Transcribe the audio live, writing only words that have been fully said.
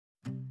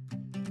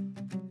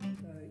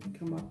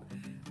come up.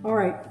 All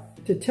right,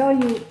 to tell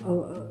you,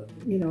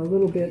 you know, a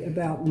little bit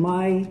about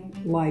my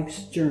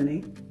life's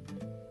journey.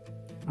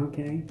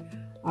 Okay,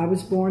 I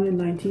was born in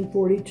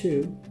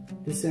 1942,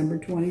 December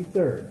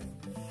 23rd.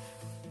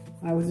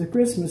 I was a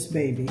Christmas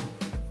baby,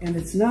 and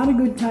it's not a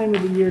good time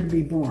of the year to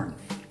be born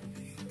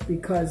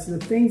because the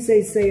things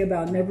they say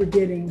about never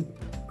getting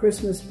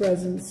Christmas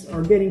presents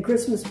or getting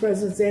Christmas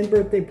presents and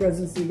birthday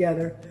presents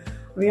together.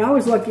 I mean, I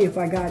was lucky if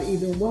I got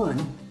either one,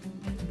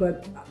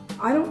 but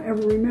I don't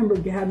ever remember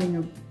having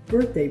a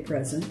birthday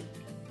present.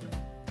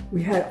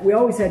 We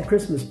always had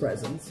Christmas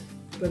presents,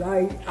 but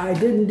I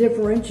didn't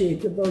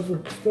differentiate that those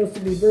were supposed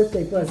to be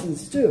birthday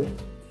presents too.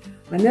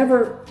 I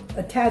never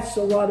attached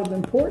a lot of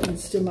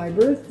importance to my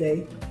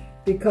birthday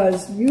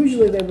because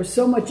usually there was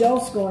so much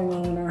else going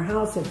on in our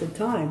house at the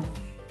time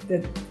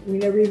that we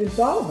never even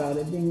thought about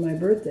it being my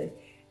birthday.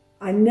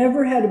 I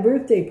never had a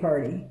birthday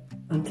party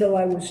until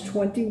I was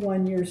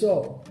 21 years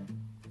old.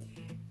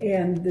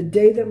 And the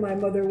day that my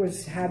mother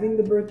was having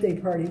the birthday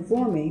party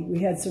for me, we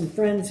had some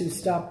friends who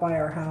stopped by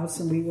our house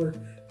and we were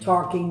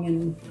talking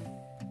and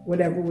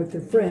whatever with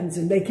their friends,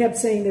 and they kept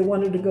saying they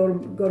wanted to go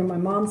to my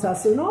mom's house.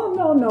 I said, no,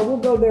 we'll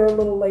go there a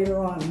little later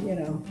on, you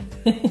know.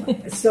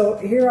 So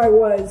here I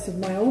was at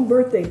my own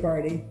birthday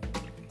party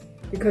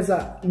because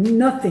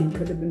nothing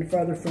could have been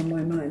farther from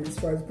my mind as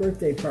far as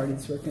birthday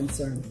parties were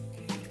concerned.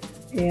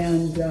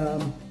 And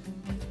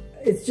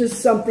it's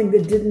just something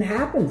that didn't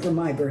happen for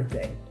my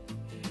birthday.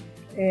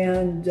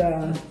 And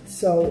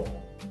so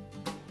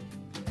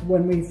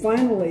when we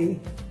finally,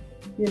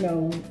 you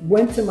know,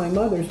 went to my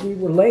mother's, we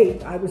were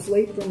late. I was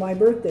late for my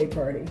birthday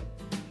party.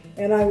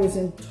 And I was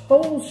in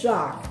total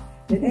shock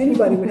that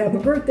anybody would have a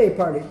birthday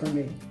party for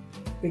me.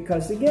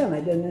 Because again,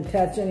 I didn't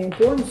attach any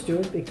importance to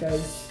it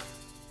because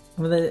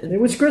it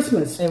was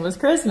Christmas. It was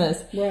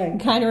Christmas. Right. It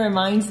kind of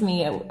reminds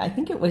me, I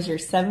think it was your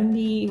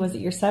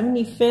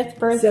 75th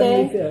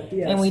birthday? 75th,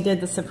 yes. And we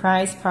did the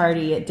surprise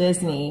party at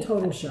Disney.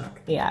 Total shock.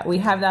 Yeah, we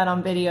have that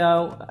on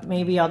video.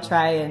 Maybe I'll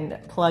try and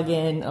plug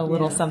in a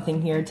little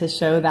something here to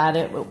show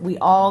that we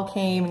all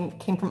came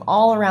from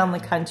all around the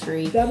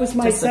country. That was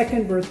my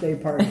second birthday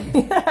party.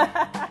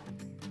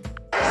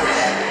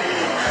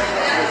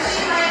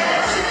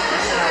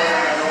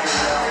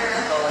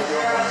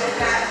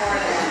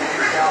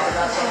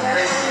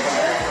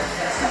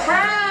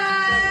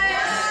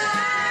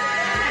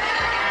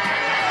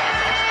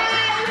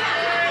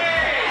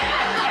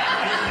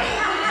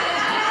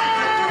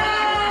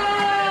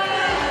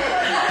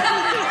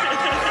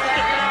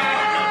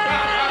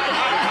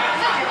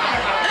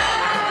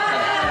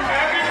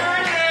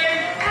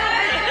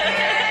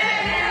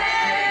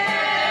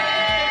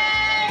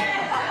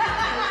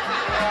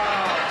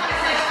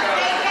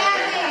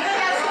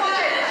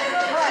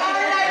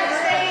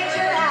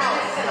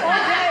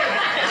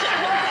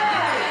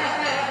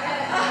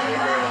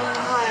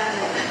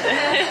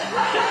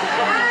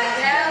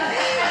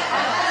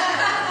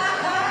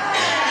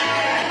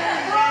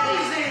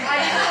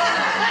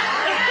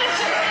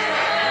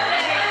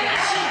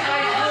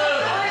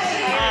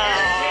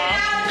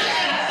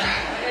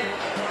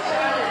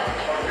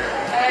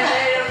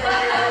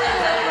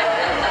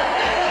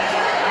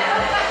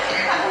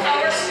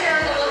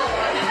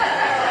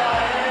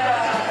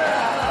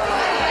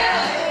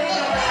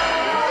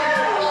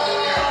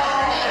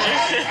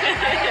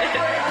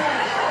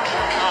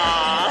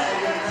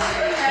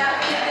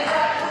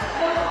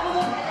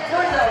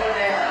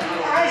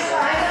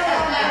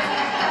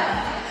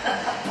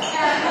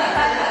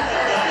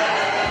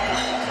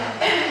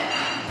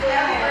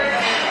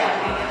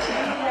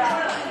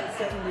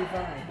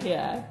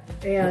 Yeah.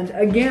 And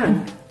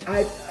again,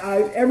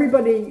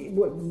 everybody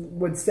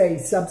would say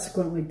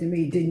subsequently to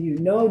me, didn't you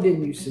know,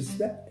 didn't you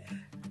suspect?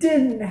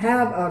 Didn't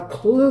have a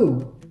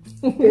clue.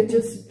 It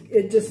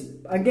just,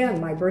 again,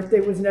 my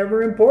birthday was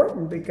never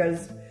important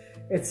because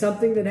it's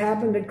something that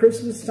happened at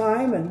Christmas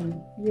time and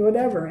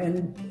whatever.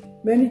 And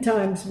many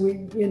times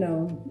we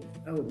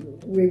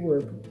were,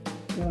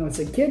 when I was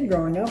a kid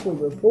growing up, we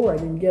were poor. I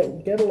didn't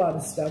get a lot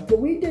of stuff, but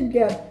we did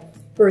get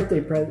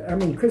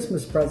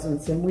Christmas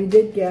presents, and we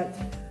did get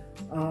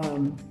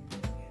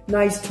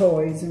nice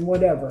toys and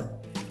whatever.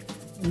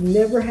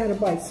 Never had a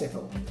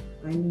bicycle.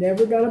 I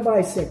never got a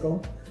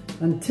bicycle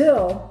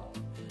until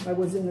I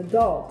was an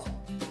adult,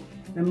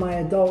 and my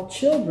adult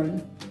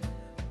children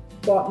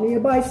bought me a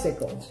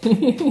bicycle.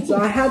 So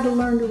I had to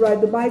learn to ride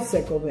the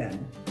bicycle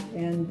then,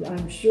 and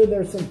I'm sure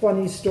there's some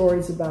funny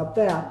stories about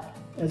that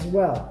as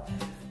well.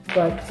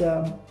 But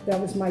that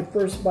was my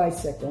first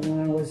bicycle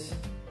when I was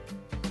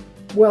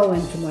well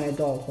into my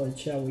adulthood,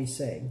 shall we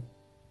say.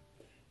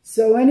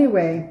 So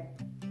anyway,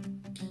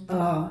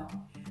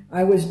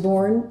 I was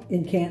born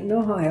in Canton,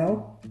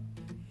 Ohio,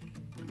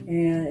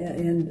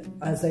 and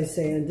as I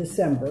say, in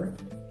December.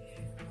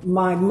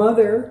 My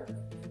mother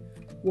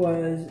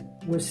was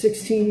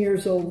 16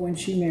 years old when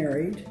she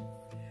married.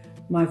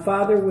 My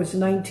father was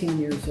 19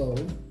 years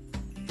old.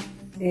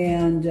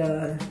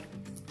 And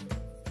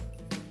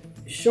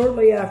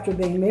shortly after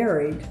they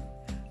married,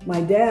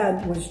 my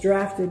dad was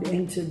drafted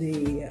into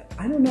the,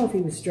 I don't know if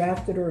he was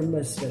drafted or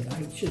enlisted,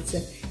 I should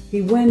say.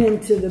 He went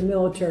into the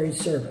military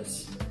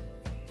service.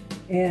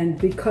 And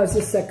because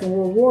the Second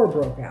World War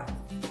broke out.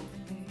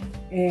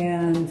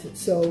 And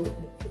so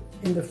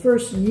in the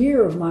first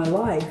year of my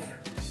life,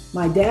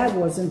 my dad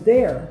wasn't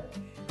there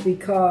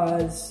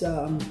because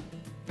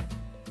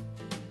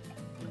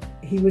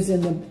he was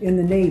in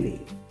the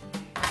Navy.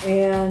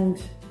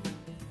 And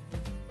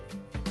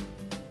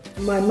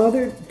my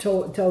mother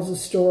tells a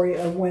story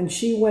of when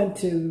she went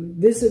to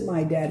visit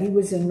my dad. He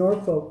was in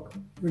Norfolk,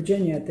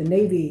 Virginia, at the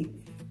Navy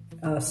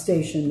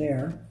station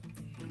there.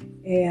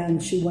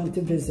 And she went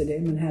to visit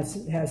him and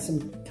has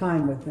some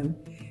time with him.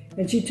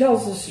 And she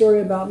tells the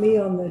story about me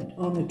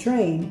on the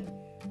train,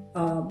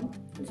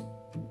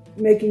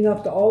 making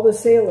up to all the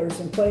sailors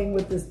and playing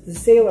with the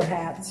sailor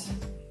hats,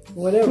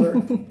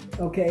 whatever,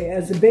 okay,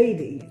 as a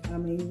baby. I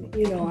mean,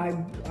 you know, I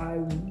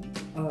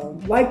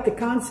liked the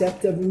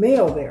concept of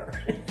male there.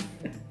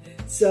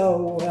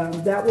 So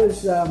that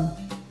was,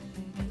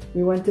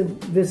 we went to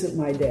visit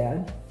my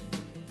dad.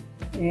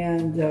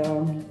 And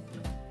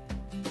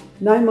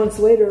 9 months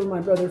later, my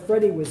brother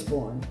Freddie was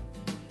born.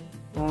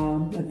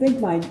 I think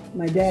my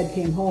dad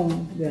came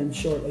home then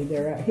shortly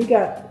there. He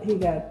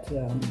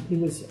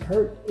was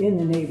hurt in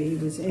the Navy. He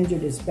was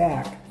injured his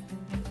back.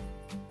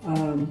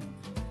 I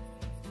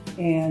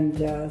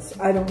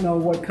don't know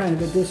what kind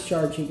of a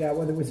discharge he got,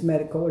 whether it was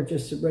medical or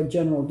just a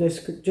general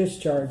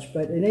discharge.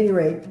 But at any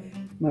rate,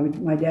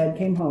 my dad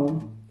came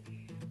home.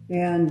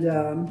 And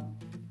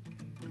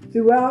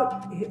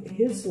throughout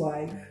his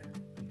life,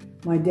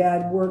 my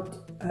dad worked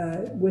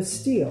with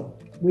steel.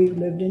 We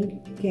lived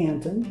in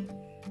Canton.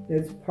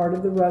 It's part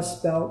of the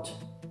Rust Belt,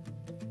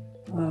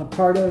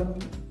 part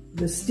of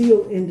the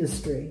steel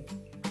industry.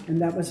 And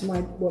that was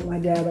what my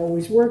dad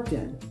always worked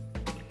in.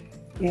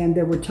 And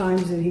there were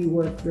times that he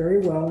worked very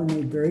well and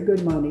made very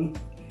good money.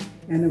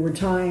 And there were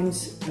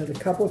times, a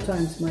couple of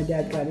times my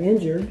dad got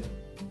injured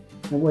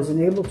and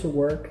wasn't able to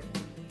work.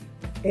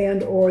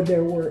 And or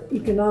there were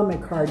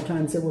economic hard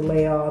times, there were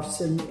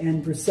layoffs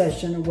and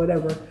recession or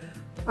whatever.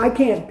 I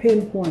can't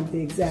pinpoint the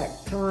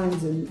exact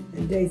times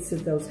and dates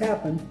that those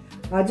happened.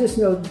 I just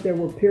know that there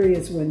were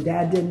periods when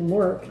Dad didn't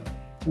work,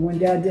 and when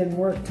Dad didn't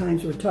work,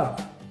 times were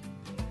tough.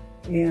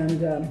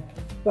 And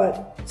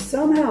but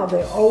somehow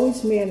they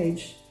always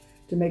managed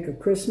to make a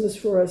Christmas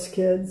for us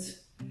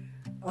kids.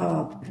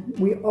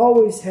 We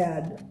always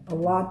had a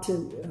lot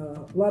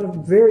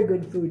of very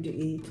good food to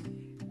eat,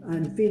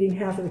 and feeding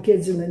half of the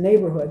kids in the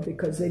neighborhood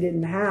because they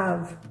didn't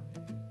have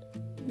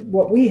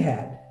what we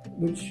had,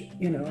 which,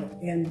 you know,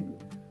 and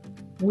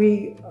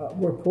we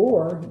were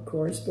poor, of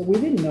course, but we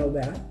didn't know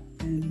that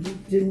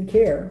and didn't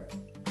care.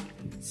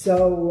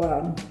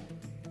 So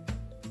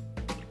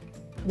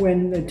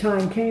when the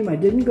time came, I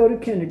didn't go to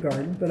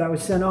kindergarten, but I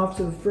was sent off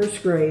to the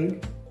first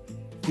grade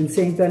in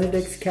St.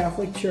 Benedict's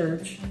Catholic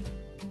Church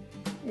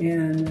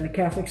and a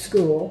Catholic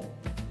school.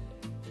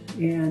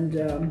 And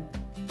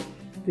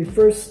the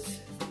first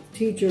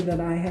teacher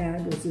that I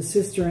had was a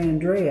Sister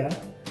Andrea,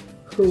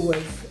 who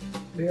was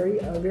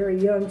a very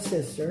young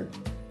sister.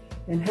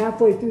 And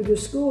halfway through the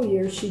school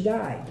year, she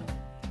died.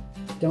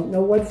 Don't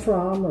know what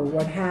from or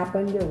what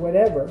happened or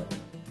whatever,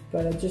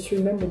 but I just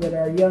remember that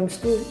our young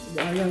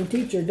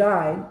teacher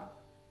died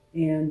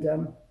and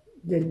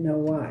didn't know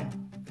why.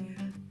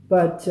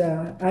 But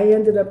I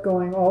ended up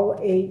going all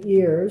 8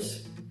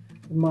 years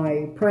of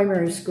my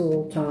primary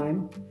school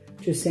time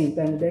to St.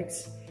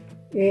 Benedict's.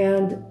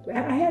 And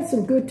I had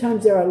some good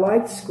times there. I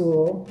liked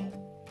school,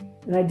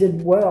 and I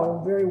did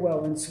well, very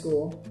well in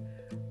school.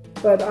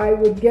 But I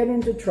would get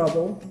into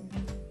trouble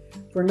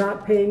for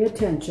not paying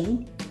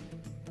attention.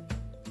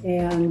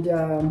 And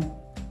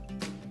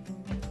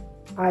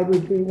I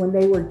would be, when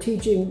they were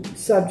teaching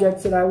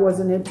subjects that I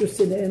wasn't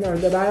interested in or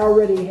that I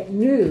already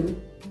knew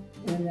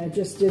and that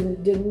just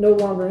no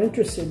longer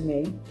interested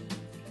me,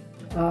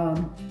 I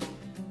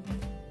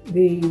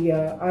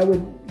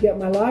would get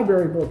my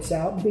library books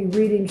out and be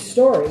reading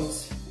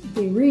stories,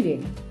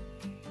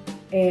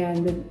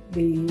 And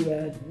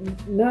the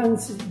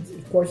nuns,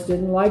 of course,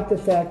 didn't like the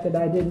fact that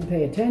I didn't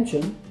pay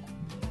attention.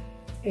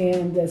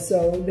 And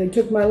so they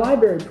took my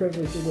library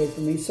privilege away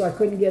from me, so I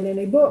couldn't get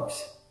any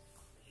books.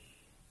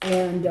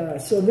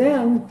 And so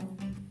then,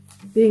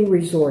 being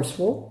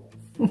resourceful,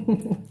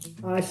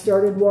 I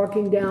started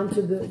walking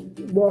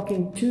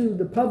to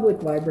the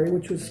public library,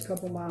 which was a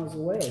couple miles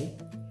away.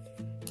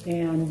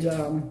 And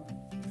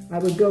I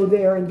would go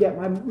there and get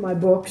my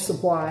book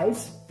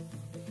supplies.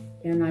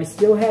 And I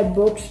still had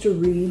books to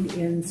read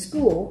in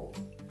school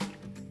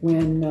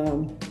when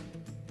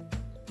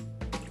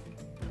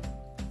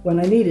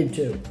I needed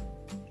to.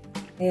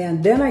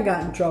 And then I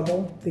got in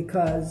trouble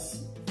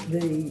because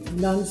the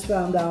nuns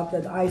found out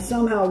that I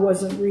somehow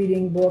wasn't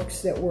reading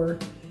books that were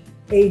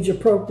age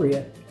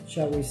appropriate,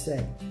 shall we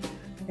say.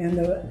 And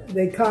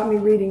they caught me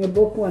reading a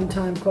book one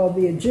time called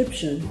The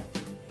Egyptian.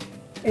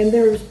 And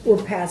there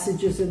were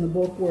passages in the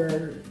book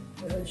where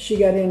she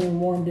got in and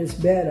warmed his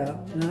bed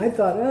up. And I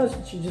thought, oh,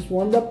 she just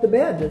warmed up the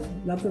bed. There's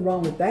nothing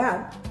wrong with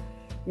that.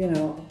 You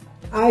know,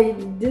 I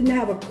didn't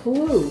have a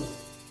clue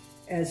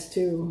as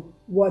to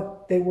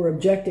what they were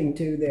objecting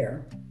to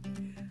there.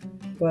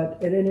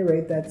 But at any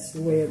rate, that's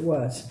the way it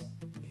was.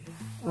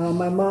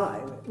 My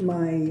mom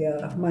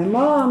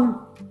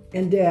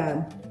and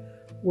dad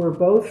were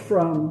both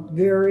from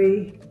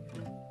very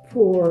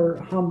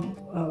poor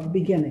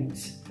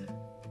beginnings.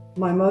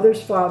 My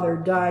mother's father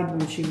died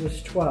when she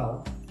was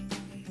 12,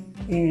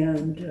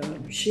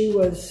 and she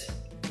was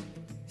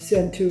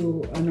sent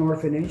to an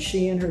orphanage.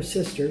 She and her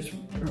sisters,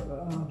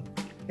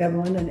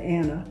 Evelyn and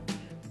Anna,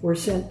 were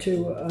sent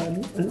to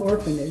an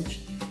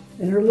orphanage,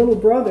 and her little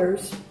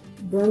brothers,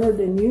 Bernard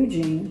and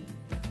Eugene,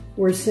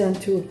 were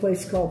sent to a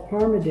place called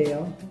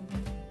Parmadale,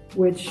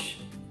 which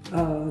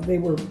they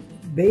were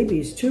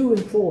babies, 2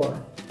 and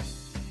 4.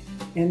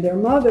 And their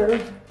mother,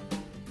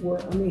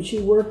 she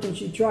worked and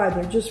she tried.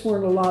 There just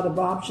weren't a lot of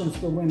options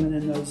for women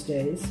in those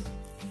days.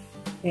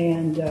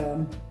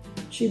 And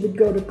she would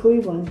go to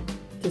Cleveland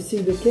to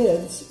see the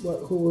kids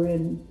who were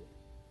in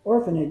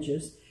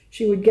orphanages.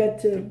 She would get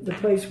to the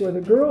place where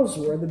the girls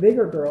were, the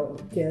bigger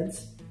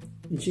kids,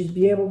 and she'd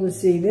be able to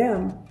see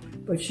them.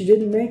 But she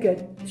didn't make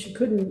it,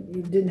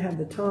 didn't have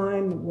the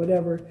time,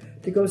 whatever,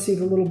 to go see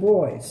the little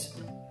boys.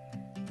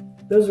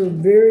 Those were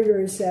very,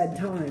 very sad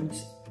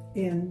times.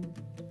 And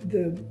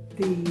the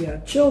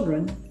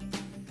children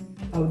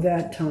of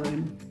that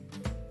time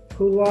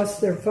who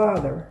lost their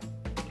father,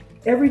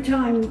 every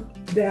time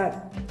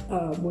that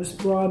was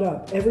brought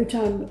up, every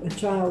time a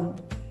child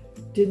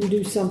didn't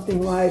do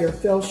something right or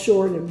fell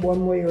short in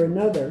one way or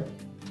another,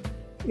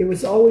 it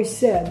was always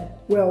said,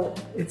 well,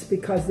 it's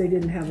because they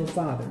didn't have a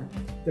father.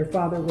 Their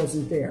father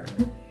wasn't there.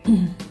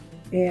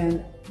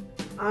 And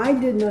I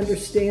didn't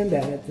understand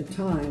that at the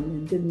time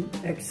and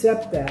didn't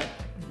accept that,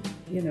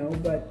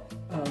 but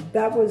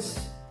that was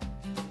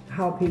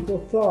how people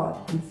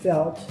thought and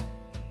felt,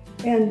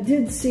 and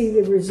did see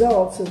the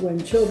results of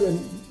when children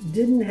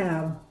didn't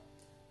have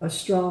a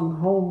strong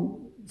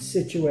home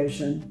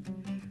situation,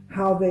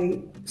 how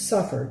they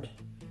suffered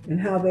and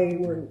how they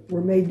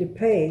were made to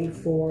pay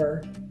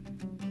for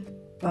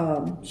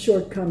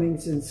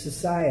shortcomings in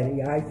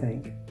society, I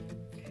think.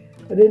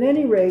 But at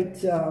any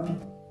rate,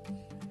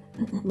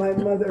 my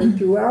mother,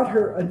 throughout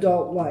her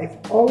adult life,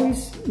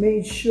 always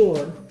made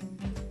sure,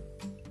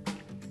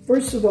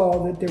 first of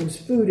all, that there was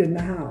food in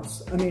the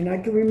house. I mean, I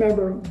can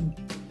remember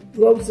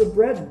loaves of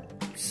bread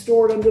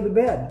stored under the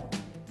bed.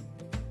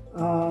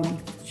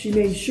 She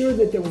made sure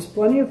that there was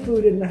plenty of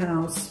food in the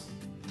house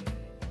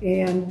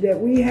and that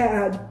we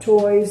had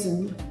toys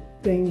and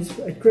things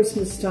at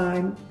Christmas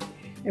time.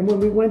 And when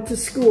we went to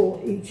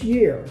school each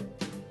year,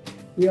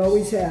 we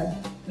always had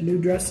a new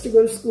dress to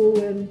go to school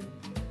in.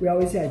 We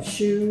always had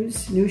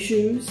shoes, new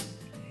shoes,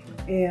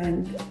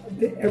 and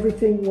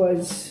everything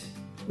was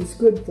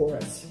good for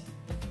us.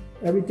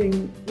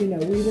 Everything, we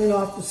went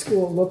off to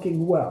school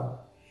looking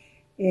well.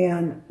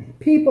 And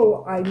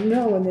people I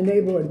know in the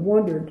neighborhood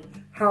wondered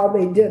how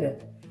they did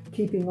it,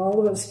 keeping all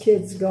of us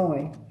kids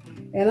going.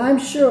 And I'm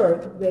sure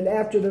that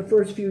after the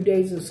first few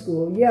days of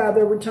school, yeah,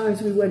 there were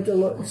times we went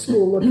to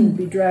school looking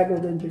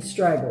bedraggled and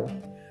bestraggled.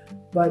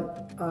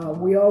 But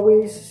we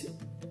always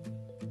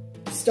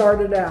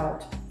started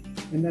out,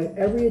 and that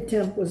every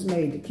attempt was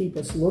made to keep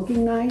us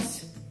looking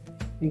nice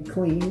and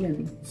clean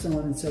and so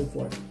on and so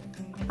forth.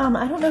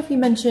 I don't know if you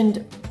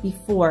mentioned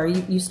before,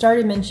 you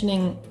started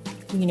mentioning,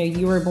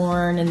 you were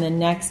born and then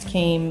next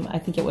came, I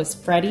think it was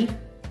Freddie?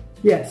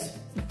 Yes.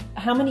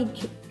 How many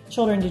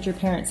children did your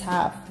parents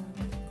have?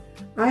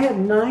 I had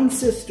 9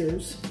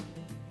 sisters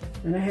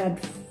and I had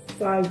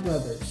 5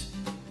 brothers.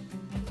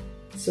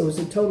 So it was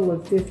a total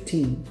of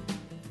 15.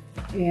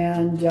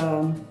 And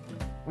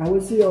I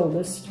was the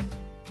oldest.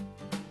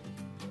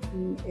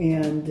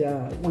 And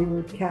we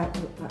were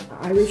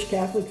Irish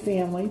Catholic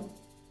family.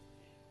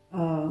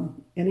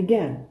 And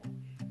again,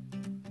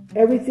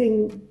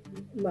 everything,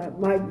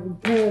 my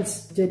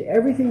parents did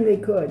everything they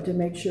could to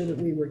make sure that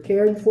we were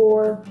cared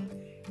for,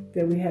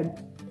 that we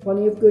had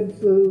plenty of good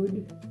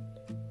food,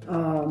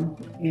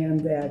 and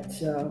that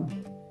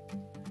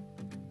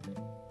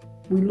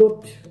we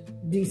looked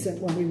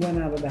decent when we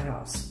went out of the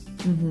house.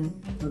 Mm-hmm.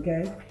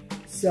 Okay?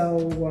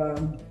 So,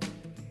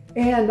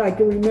 and I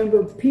can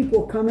remember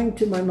people coming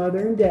to my mother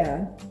and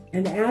dad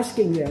and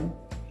asking them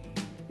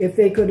if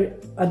they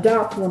could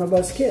adopt one of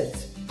us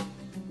kids.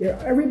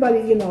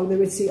 Everybody, they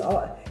would see,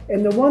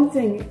 and the one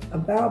thing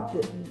about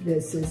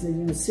this is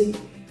that,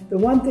 the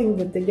one thing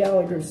that the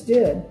Gallaghers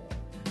did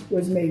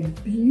was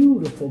made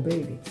beautiful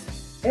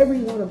babies. Every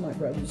one of my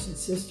brothers and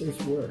sisters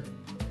were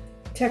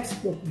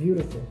textbook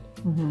beautiful.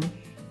 Mm-hmm.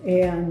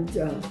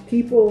 And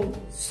people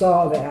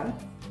saw that,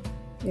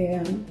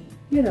 and,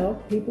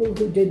 people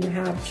who didn't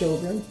have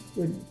children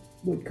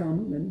would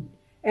come and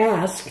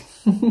ask.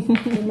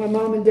 And my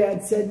mom and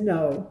dad said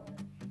no.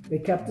 They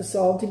kept us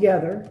all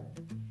together,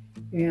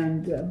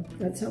 and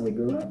that's how we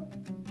grew up.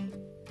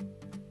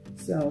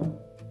 So,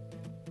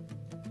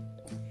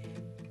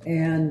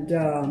 and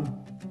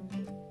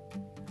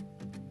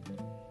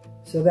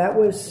so that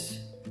was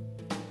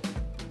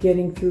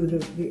getting through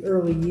the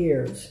early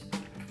years.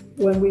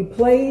 When we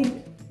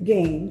played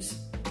games,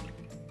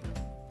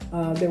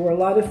 There were a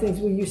lot of things.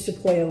 We used to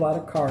play a lot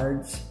of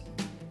cards,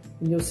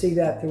 and you'll see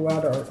that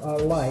throughout our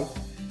life.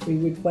 We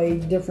would play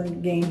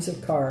different games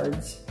of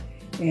cards,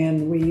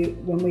 and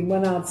when we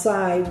went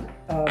outside,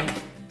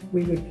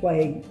 we would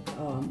play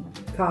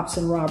cops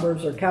and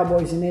robbers or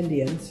cowboys and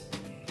Indians.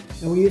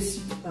 And we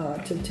used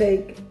to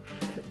take,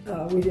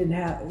 we didn't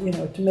have,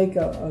 to make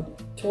a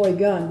toy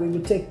gun, we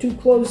would take 2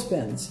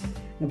 clothespins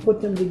and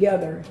put them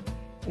together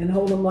and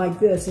hold them like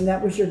this, and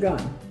that was your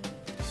gun.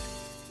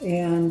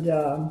 And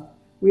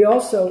we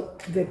also,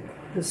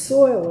 the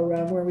soil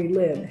around where we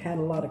lived had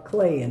a lot of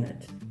clay in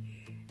it.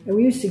 And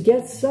we used to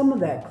get some of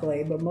that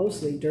clay, but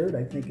mostly dirt,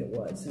 I think it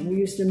was. And we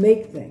used to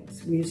make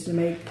things. We used to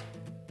make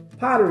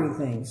pottery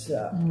things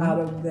out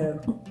of the,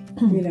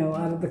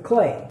 out of the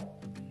clay.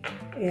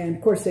 And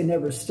of course, they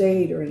never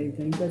stayed or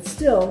anything, but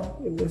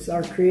still, it was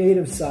our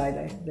creative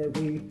side that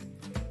we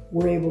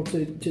were able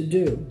to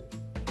do.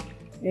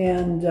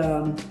 And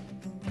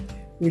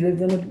we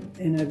lived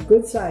in a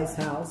good-sized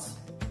house.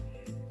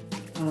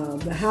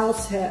 The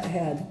house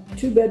had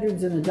 2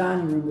 bedrooms and a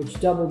dining room, which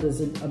doubled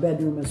as a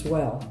bedroom as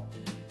well.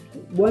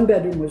 One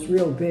bedroom was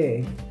real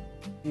big,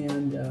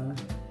 and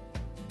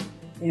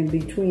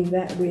between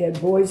that, we had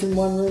boys in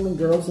one room and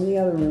girls in the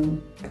other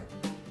room,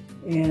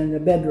 and the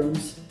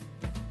bedrooms.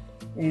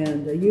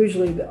 And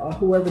usually,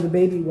 whoever the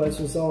baby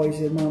was always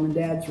in Mom and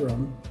Dad's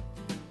room.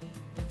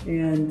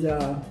 And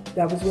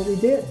that was what we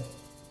did.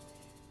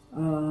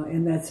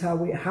 And that's how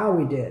we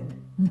did.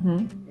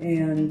 Mm-hmm.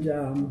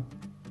 And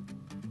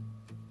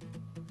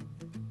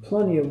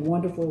plenty of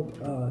wonderful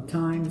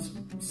times,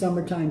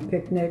 summertime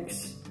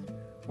picnics.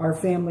 Our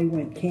family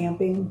went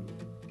camping.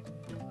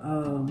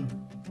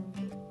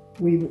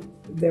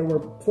 There were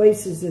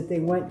places that they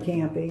went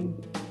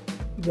camping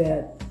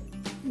that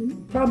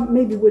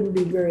probably maybe wouldn't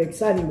be very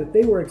exciting, but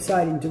they were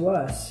exciting to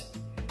us.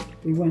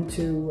 We went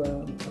to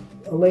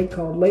a lake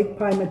called Lake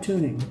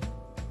Pymatuning,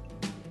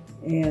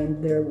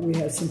 and there we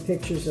had some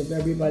pictures of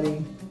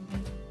everybody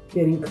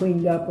getting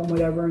cleaned up and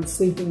whatever and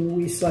sleeping.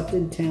 We slept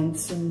in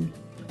tents and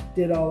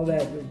did all of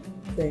that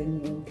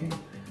thing. Okay.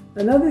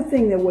 Another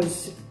thing that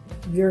was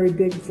very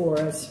big for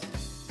us,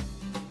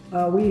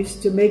 we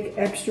used to make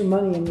extra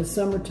money in the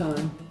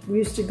summertime. We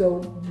used to go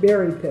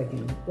berry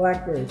picking,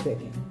 blackberry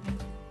picking.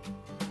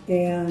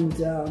 And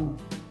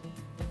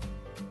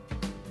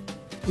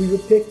we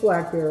would pick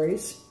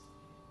blackberries,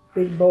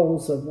 big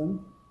bowls of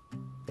them,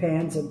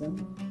 pans of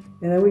them,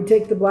 and then we'd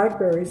take the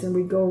blackberries and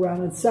we'd go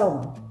around and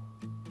sell them.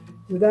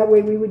 So that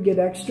way we would get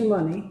extra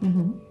money,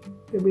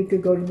 that we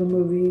could go to the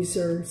movies,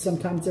 or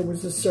sometimes there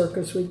was a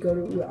circus. We'd go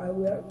to, I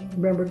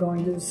remember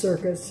going to the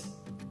circus,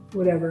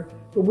 whatever.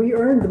 But we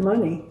earned the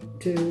money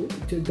to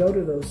go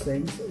to those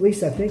things. At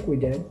least I think we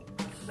did.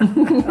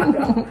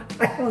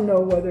 I don't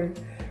know whether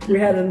we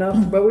had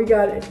enough, but we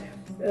got it.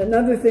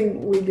 Another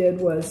thing we did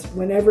was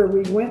whenever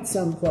we went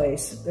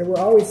someplace, there were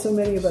always so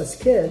many of us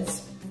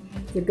kids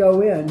to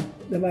go in,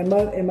 that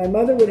my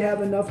mother would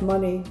have enough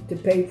money to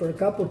pay for a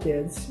couple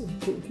kids,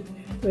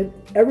 but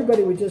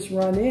everybody would just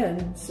run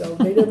in, so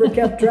they never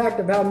kept track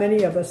of how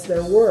many of us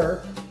there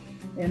were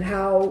and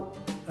how,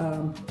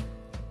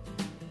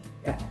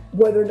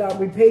 whether or not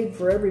we paid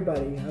for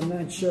everybody. I'm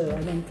not sure,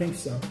 I don't think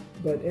so.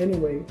 But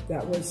anyway,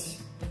 that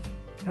was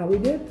how we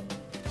did.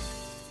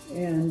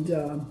 And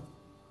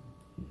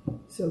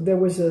so there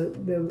was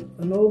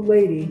an old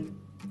lady,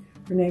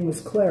 her name was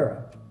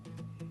Clara,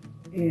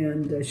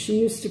 and she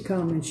used to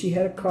come, and she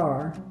had a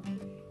car,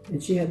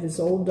 and she had this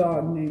old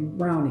dog named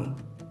Brownie,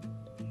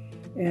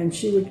 and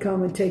she would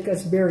come and take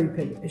us berry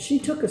picking. She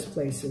took us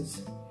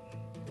places,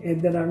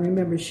 and that I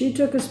remember. She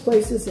took us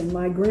places, and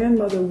my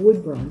grandmother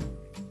Woodburn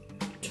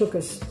took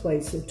us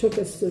places, took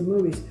us to the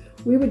movies.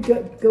 We would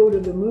go to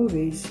the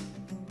movies,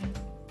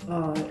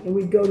 and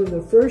we'd go to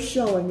the first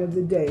showing of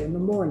the day in the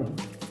morning,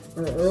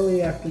 or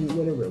early afternoon,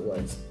 whatever it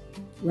was,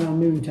 around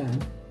noontime.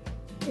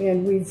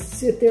 And we'd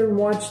sit there and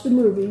watch the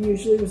movie.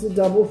 Usually it was a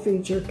double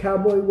feature,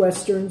 cowboy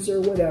westerns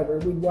or whatever.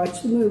 We'd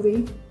watch the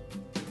movie,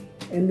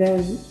 and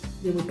then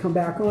it would come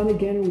back on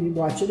again, and we'd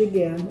watch it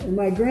again. And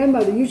my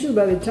grandmother, usually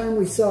by the time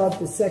we saw it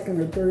the second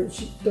or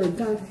third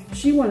time,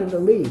 she wanted to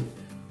leave.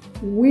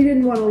 We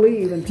didn't want to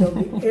leave until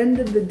the end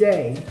of the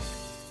day.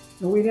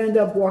 And we'd end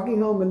up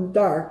walking home in the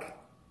dark,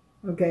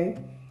 okay,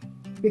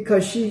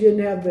 because she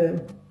didn't have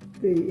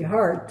the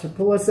heart to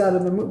pull us out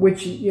of the movie,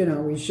 which, you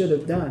know, we should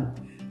have done.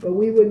 But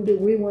we wouldn't do,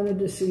 we wanted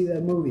to see the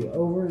movie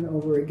over and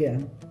over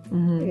again.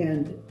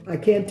 And I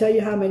can't tell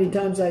you how many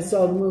times I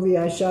saw the movie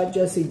I Shot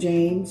Jesse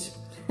James,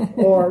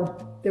 or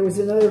there was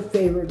another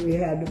favorite we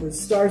had. It was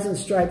Stars and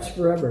Stripes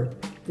Forever,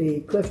 the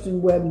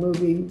Clifton Webb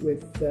movie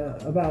with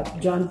about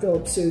John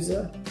Philip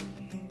Sousa.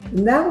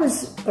 And that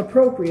was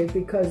appropriate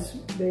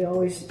because they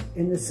always,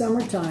 in the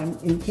summertime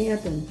in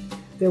Canton,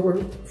 there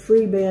were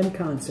free band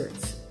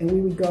concerts. And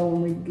we would go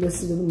and we'd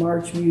listen to the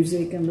march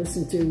music and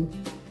listen to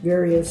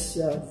various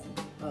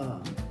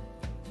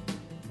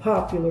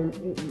popular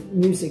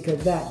music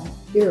of that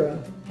era.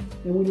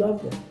 And we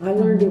loved it. I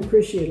learned to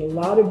appreciate a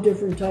lot of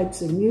different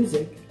types of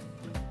music,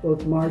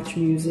 both march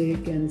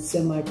music and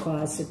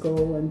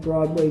semi-classical and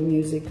Broadway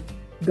music.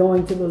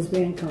 going to those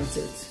band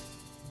concerts.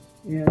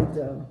 And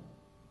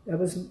that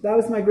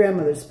was my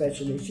grandmother's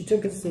specialty. She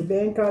took us to the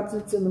band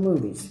concerts and the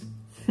movies.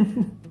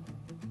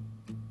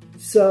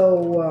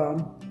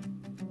 So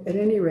at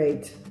any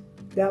rate,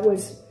 that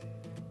was,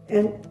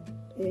 and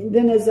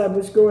then as I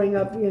was growing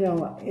up, you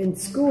know, in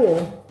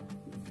school,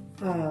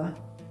 I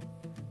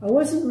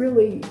wasn't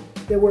really,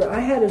 I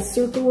had a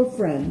circle of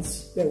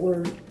friends that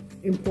were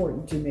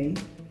important to me,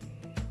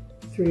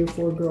 3 or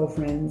 4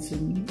 girlfriends,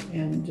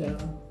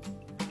 and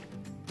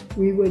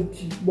we would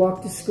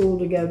walk to school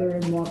together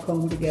and walk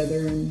home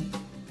together and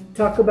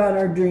talk about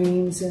our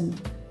dreams and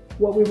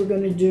what we were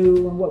going to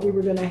do and what we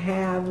were going to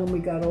have when we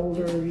got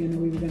older. You know,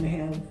 we were going to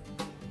have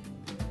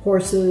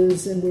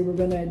horses, and we were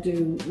going to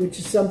do, which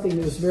is something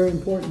that was very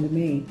important to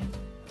me.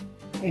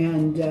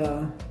 And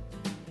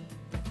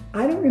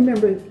I don't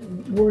remember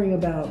worrying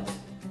about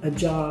a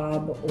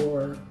job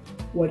or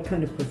what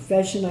kind of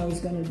profession I was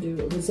going to do.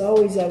 It was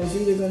always, I was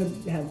either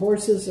going to have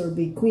horses or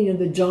be queen of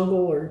the jungle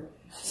or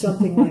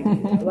something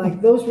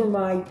like those were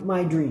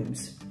my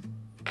dreams.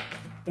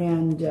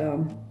 And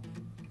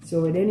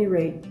so at any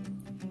rate,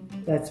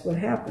 that's what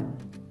happened.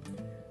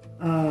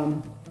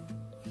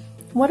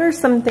 What are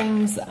some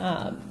things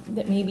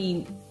that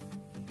maybe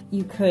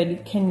you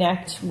could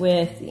connect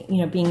with, you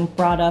know, being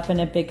brought up in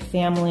a big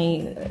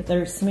family?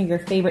 There's some of your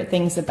favorite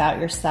things about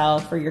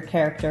yourself or your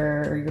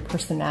character or your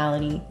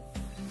personality?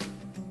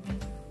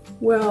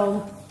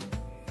 Well,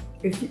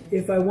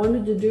 if I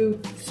wanted to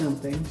do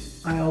something,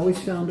 I always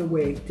found a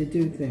way to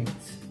do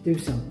things,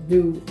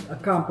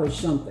 accomplish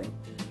something.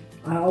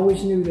 I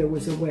always knew there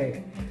was a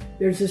way.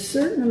 There's a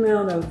certain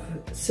amount of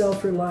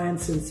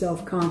self-reliance and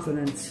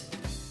self-confidence.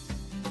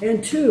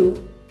 And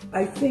 2,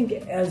 I think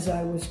as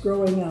I was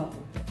growing up,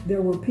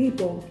 there were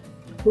people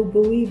who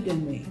believed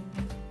in me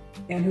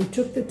and who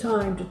took the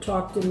time to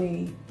talk to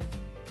me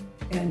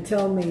and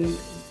tell me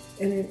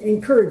and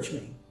encourage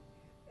me.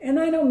 And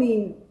I don't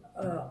mean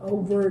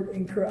overt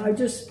encourage, I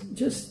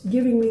just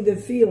giving me the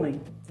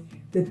feeling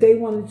that they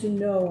wanted to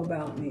know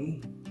about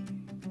me,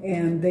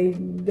 and they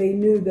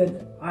knew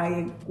that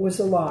I was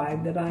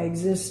alive, that I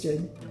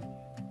existed,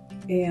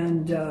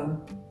 and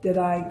that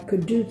I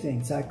could do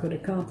things, I could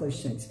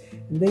accomplish things.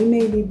 And they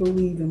made me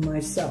believe in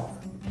myself.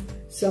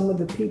 Some of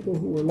the people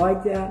who were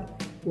like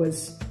that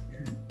was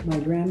my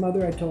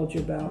grandmother I told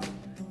you about.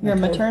 Your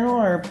maternal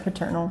or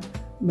paternal?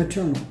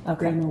 Maternal, okay.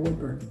 Grandma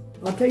Woodburn.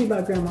 I'll tell you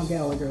about Grandma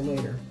Gallagher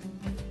later.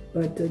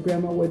 But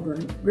Grandma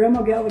Woodburn,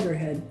 Grandma Gallagher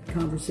had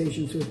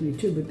conversations with me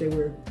too, but they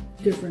were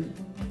different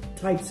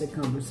types of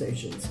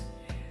conversations.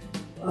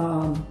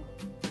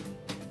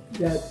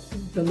 That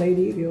the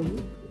lady, you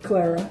know,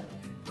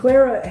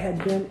 Clara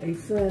had been a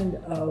friend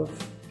of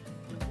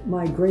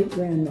my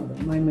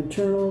great-grandmother, my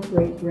maternal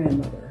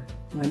great-grandmother,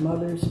 my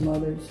mother's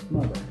mother's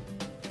mother.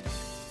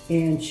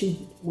 And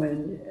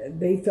when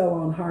they fell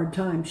on hard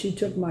times, she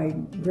took my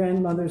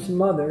grandmother's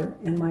mother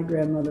and my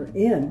grandmother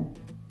in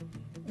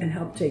and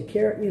helped take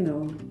care, you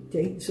know,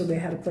 so they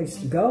had a place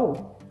to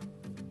go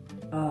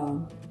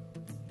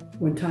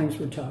when times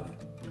were tough,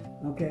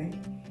 okay?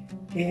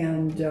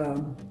 And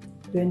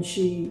then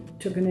she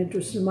took an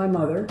interest in my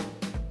mother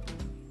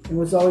and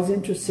was always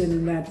interested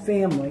in that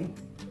family,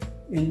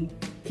 in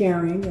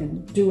caring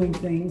and doing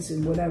things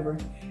and whatever.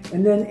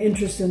 And then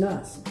interest in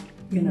us,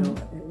 you know,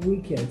 we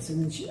kids.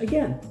 And then she,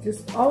 again,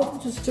 just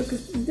took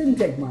us, it didn't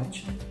take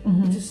much.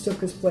 It just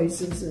took us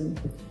places and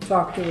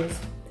talked to us.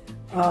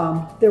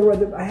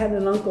 I had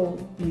an uncle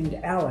named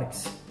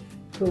Alex,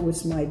 who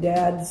was my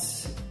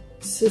dad's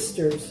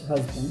sister's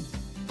husband.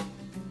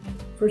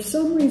 For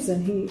some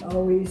reason, he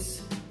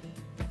always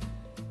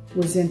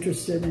was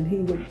interested, and he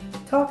would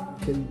talk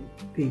to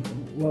people.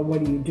 Well,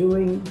 what are you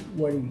doing?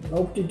 What do you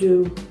hope to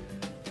do?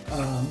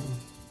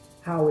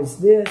 How is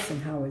this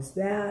and how is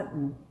that?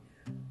 And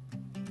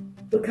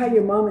look how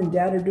your mom and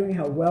dad are doing,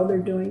 how well they're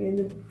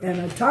doing. And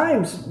at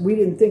times, we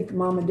didn't think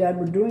mom and dad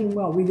were doing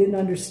well. We didn't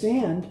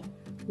understand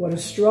what a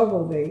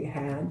struggle they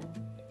had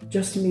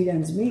just to meet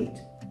ends meet.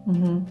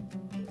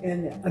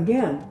 And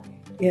again,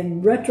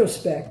 in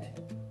retrospect,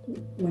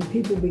 when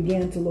people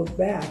began to look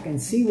back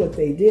and see what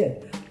they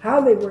did,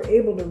 how they were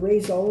able to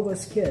raise all of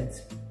us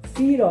kids,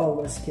 feed all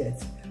of us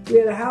kids. We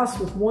had a house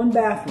with 1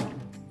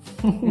 bathroom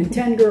and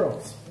 10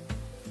 girls,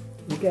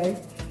 okay?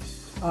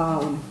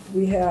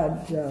 We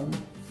had,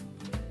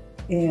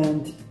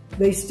 and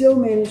they still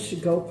managed to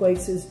go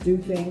places, do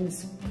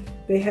things.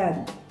 They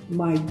had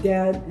my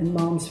dad and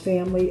mom's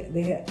family,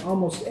 they had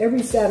almost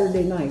every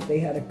Saturday night, they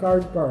had a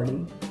card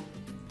party.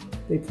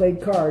 They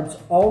played cards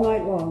all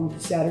night long,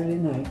 Saturday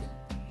night,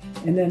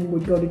 and then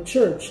would go to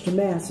church, to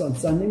Mass on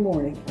Sunday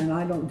morning. And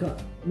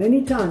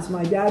many times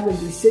my dad would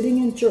be sitting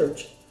in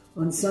church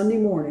on Sunday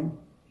morning,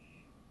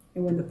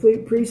 and when the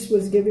priest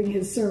was giving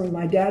his sermon,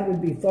 my dad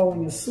would be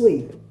falling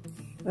asleep.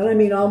 And I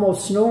mean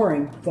almost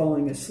snoring,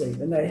 falling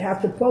asleep. And I'd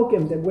have to poke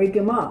him to wake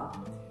him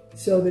up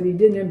so that he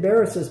didn't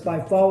embarrass us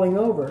by falling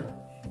over,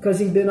 because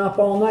he'd been up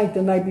all night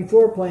the night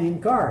before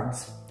playing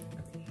cards.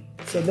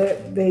 So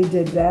they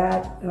did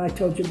that, and I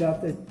told you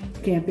about the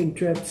camping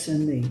trips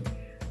and the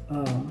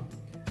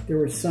There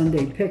were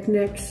Sunday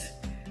picnics.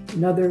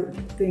 Another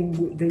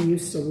thing they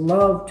used to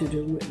love to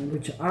do,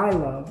 which I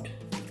loved,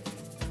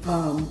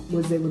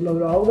 was they would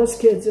load all of us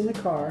kids in the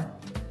car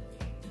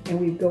and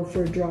we'd go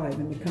for a drive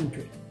in the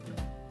country.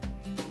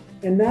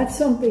 And that's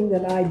something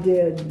that I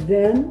did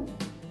then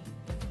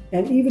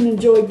and even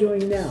enjoy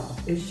doing now,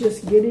 is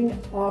just getting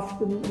off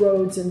the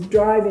roads and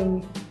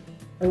driving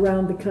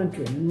around the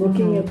country and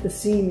looking at the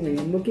scenery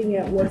and looking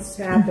at what's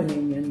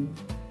happening.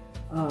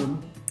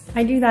 And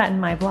I do that in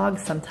my vlogs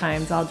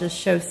sometimes. I'll just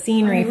show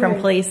scenery from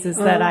places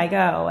that I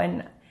go,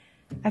 and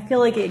I feel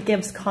like it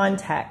gives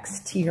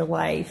context to your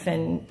life,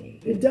 and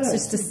it does.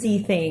 Just to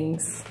see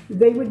things.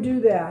 They would do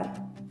that,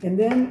 and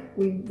then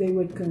they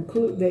would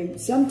conclude.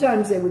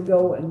 Sometimes they would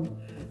go and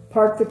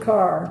park the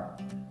car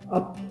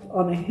up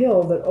on a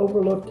hill that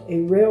overlooked a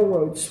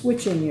railroad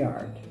switching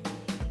yard,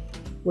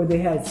 where they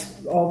had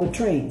all the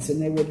trains,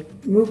 and they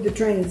would move the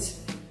trains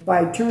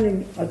by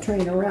turning a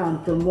train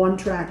around from one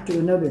track to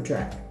another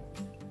track.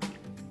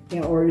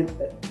 And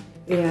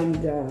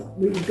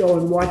we would go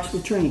and watch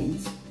the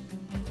trains.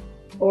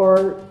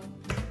 Or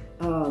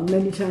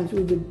many times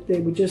they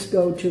would just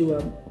go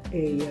to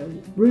a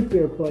root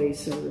beer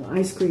place or an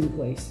ice cream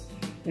place,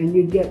 and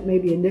you'd get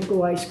maybe a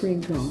nickel ice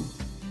cream cone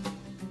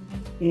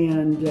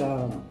and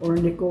or a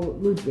nickel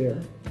root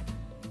beer,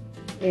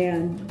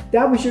 and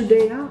that was your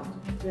day out.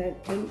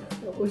 And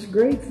it was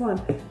great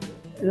fun.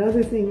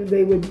 Another thing,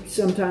 they would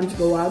sometimes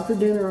go out for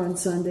dinner on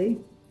Sunday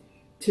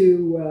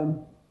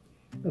to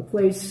a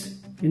place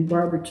in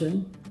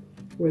Barberton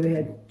where they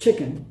had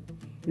chicken.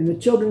 And the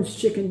children's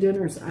chicken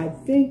dinners, I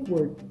think,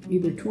 were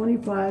either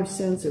 25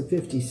 cents or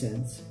 50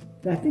 cents.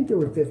 I think they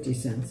were 50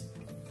 cents.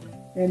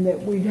 And that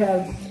we'd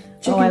have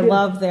chicken I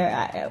love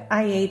their,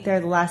 I ate there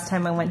the last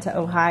time I went to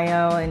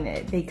Ohio,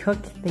 and they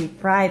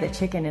fry the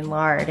chicken in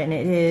lard, and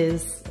it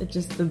is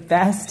just the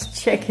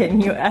best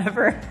chicken you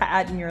ever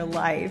had in your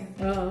life.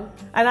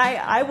 And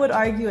I would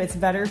argue it's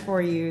better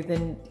for you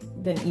than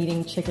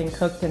eating chicken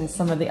cooked in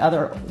some of the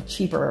other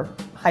cheaper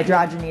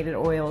hydrogenated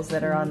oils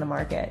that are on the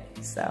market.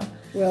 So,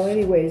 well,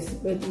 anyways,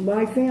 but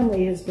my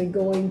family has been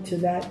going to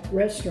that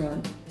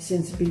restaurant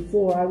since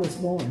before I was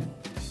born.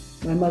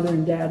 My mother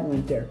and dad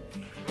went there.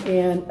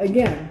 And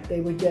again,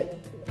 they would get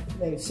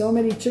so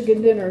many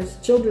chicken dinners,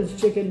 children's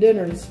chicken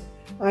dinners.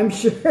 I'm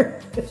sure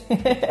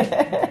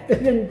they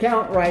didn't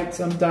count right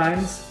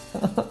sometimes,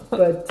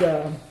 but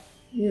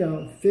you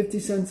know, 50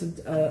 cents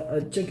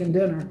a chicken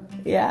dinner.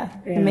 Yeah,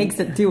 it makes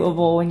it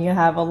doable when you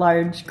have a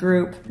large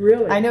group.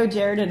 Really? I know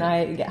Jared and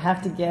I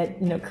have to get,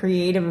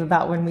 creative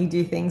about when we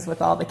do things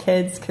with all the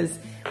kids, because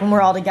when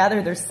we're all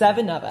together, there's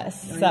 7 of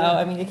us. So,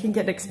 I mean, it can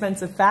get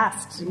expensive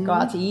fast to go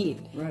out to eat.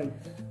 Right.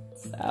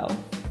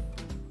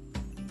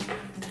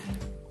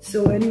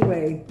 So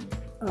anyway,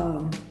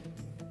 so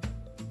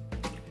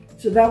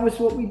that was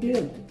what we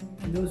did.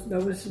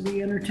 That was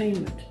the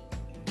entertainment.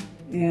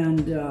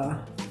 And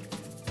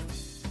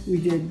we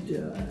did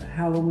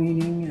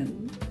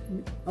Halloweening,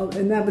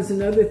 and that was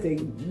another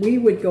thing. We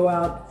would go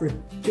out for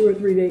 2 or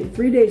 3 days,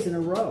 3 days in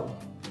a row,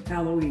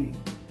 Halloweening,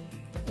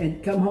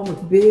 and come home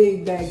with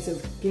big bags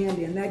of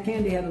candy. And that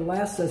candy had to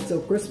last us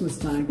till Christmas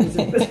time because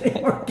it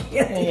was more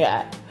candy.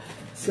 Yeah.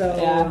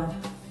 So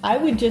I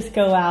would just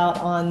go out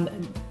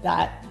on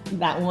that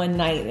one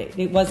night.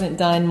 It wasn't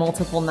done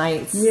multiple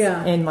nights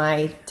in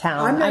my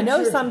town. I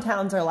know some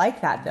towns are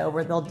like that, though,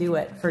 where they'll do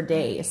it for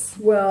days.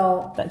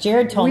 Well, but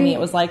Jared told me it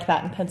was like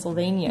that in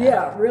Pennsylvania.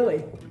 Yeah,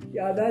 really.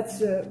 Yeah,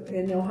 that's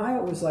in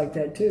Ohio it was like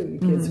that too.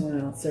 The kids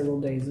went out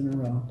several days in a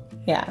row.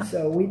 Yeah.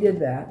 So we did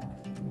that,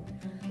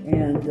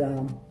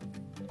 and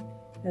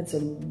had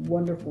some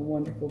wonderful,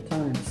 wonderful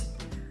times.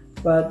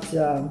 But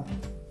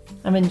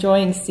I'm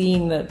enjoying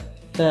seeing the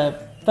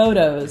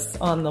photos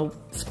on the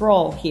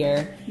scroll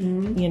here.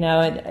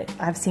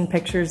 I've seen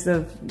pictures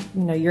of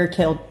your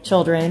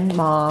children,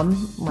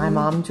 Mom, my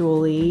mom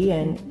Julie,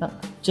 and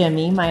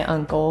Jimmy, my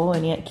uncle,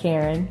 and Aunt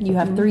Karen. You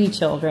have 3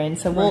 children,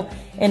 so we'll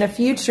in a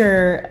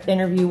future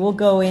interview we'll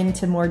go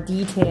into more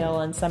detail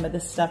on some of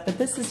this stuff, but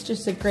this is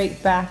just a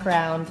great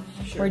background.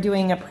 We're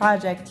doing a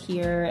project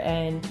here,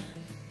 and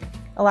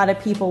a lot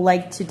of people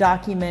like to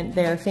document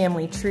their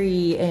family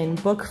tree in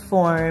book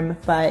form,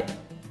 but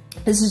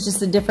this is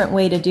just a different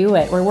way to do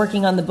it. We're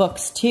working on the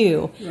books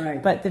too,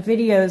 but the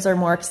videos are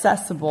more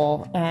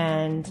accessible,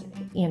 and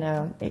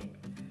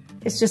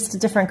it's just a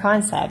different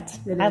concept.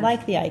 I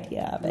like the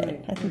idea of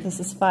it. I think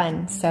this is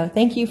fun. So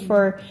thank you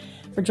for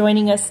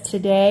joining us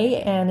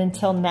today, and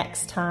until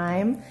next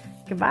time,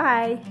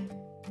 goodbye.